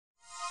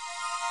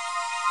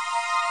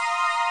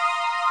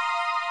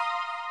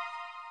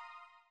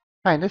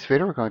Hi, in this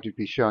video we're going to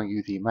be showing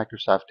you the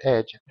Microsoft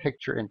Edge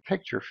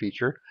Picture-in-Picture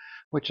feature,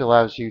 which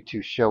allows you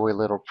to show a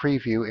little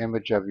preview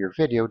image of your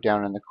video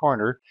down in the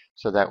corner,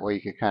 so that way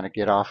you can kind of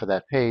get off of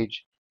that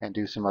page and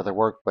do some other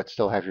work but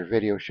still have your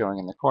video showing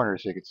in the corner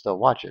so you can still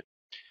watch it.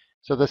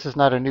 So this is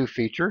not a new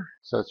feature,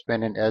 so it's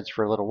been in Edge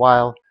for a little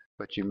while,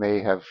 but you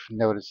may have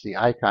noticed the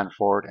icon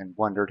for it and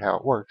wondered how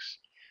it works.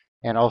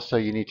 And also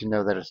you need to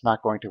know that it's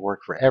not going to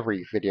work for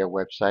every video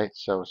website,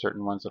 so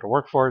certain ones it'll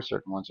work for,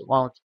 certain ones it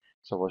won't.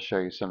 So we'll show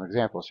you some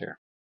examples here.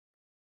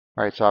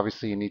 All right, so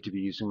obviously you need to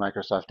be using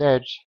Microsoft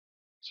Edge.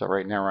 So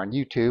right now we're on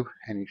YouTube,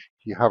 and if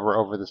you hover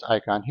over this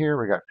icon here,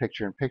 we got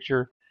picture in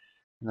picture,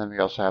 and then we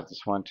also have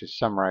this one to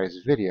summarize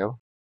video.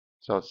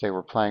 So let's say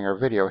we're playing our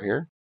video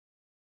here,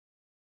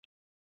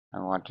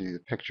 and we want to do the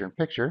picture in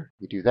picture.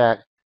 You do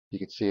that, you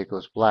can see it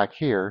goes black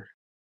here.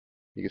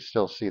 You can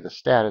still see the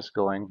status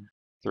going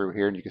through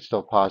here, and you can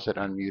still pause it,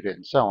 unmute it,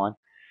 and so on.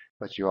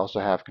 But you also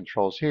have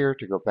controls here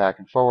to go back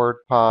and forward,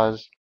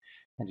 pause,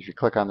 and if you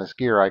click on this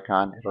gear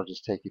icon, it'll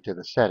just take you to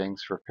the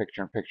settings for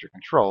picture-in-picture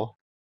control.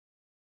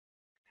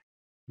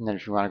 And then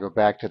if you want to go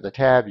back to the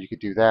tab, you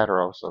could do that,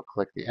 or also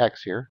click the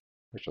X here,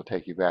 which will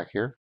take you back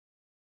here.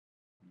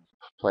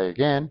 Play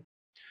again.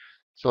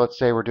 So let's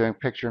say we're doing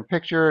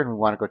picture-in-picture and we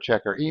want to go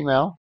check our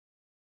email.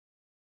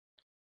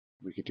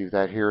 We could do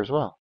that here as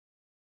well.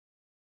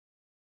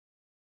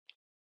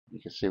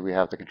 You can see we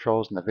have the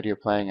controls and the video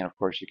playing, and of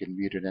course you can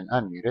mute it and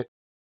unmute it.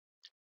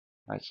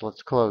 All right, so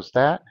let's close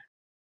that.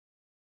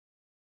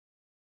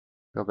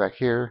 Go back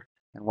here,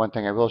 and one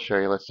thing I will show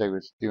you, let's say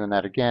we're doing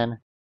that again,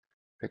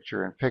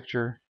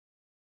 picture-in-picture.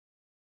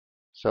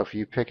 So if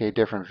you pick a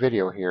different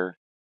video here,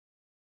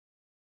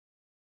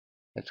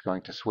 it's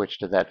going to switch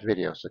to that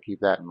video, so keep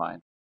that in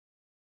mind.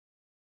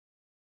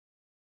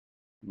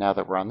 Now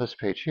that we're on this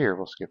page here,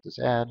 we'll skip this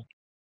ad.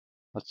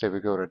 Let's say we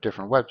go to a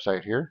different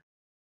website here.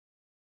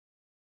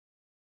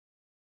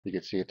 You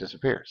can see it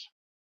disappears.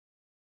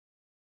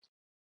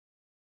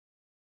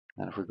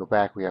 And if we go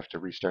back, we have to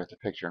restart the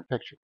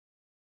picture-in-picture.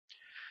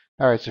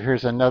 All right, so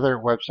here's another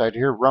website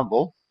here,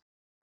 Rumble.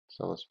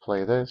 So let's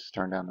play this,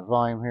 turn down the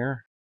volume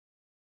here.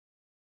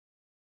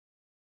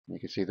 You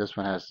can see this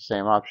one has the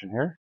same option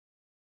here.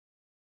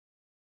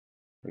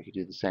 We could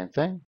do the same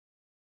thing.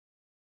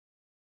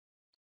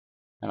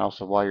 And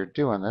also while you're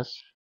doing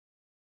this,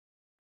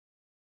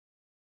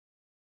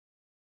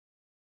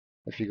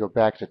 if you go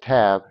back to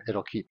tab,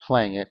 it'll keep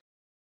playing it.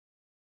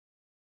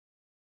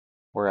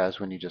 Whereas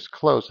when you just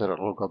close it,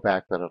 it'll go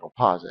back, but it'll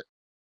pause it.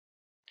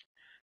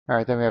 All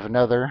right, then we have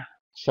another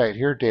site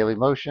here,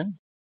 Dailymotion.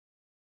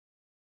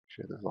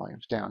 Sure the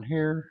volume's down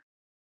here.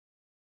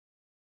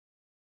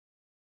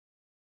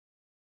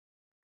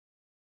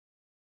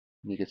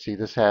 You can see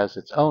this has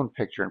its own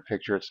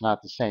picture-in-picture. It's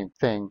not the same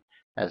thing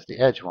as the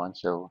Edge one,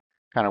 so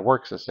kind of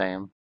works the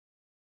same,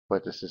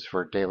 but this is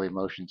for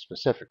Dailymotion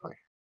specifically.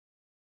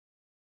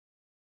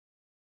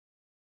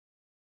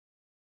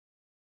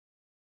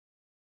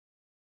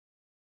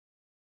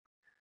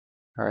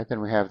 All right,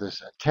 then we have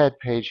this TED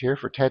page here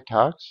for TED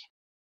Talks.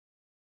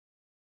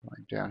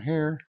 Going down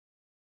here,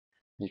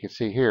 you can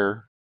see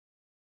here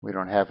we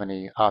don't have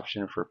any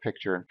option for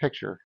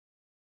picture-in-picture,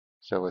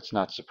 so it's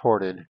not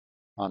supported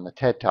on the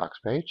TED Talks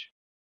page.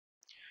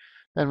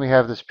 Then we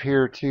have this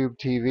PeerTube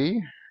TV.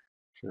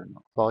 Sure,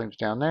 volume's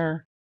down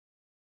there.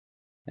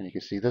 And you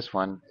can see this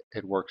one,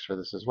 it works for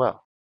this as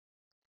well,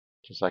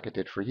 just like it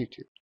did for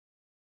YouTube.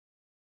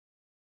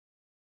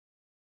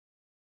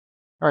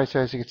 All right,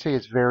 so as you can see,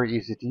 it's very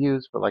easy to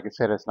use, but like I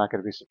said, it's not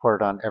going to be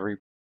supported on every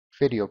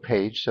video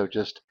page, so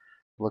just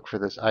look for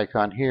this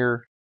icon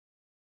here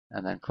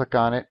and then click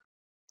on it.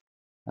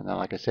 And then,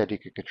 like I said, you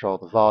can control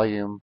the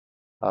volume,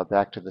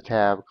 back to the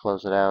tab,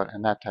 close it out,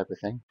 and that type of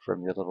thing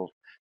from your little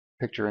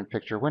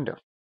picture-in-picture window.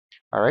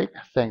 All right,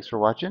 thanks for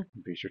watching.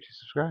 Be sure to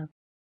subscribe.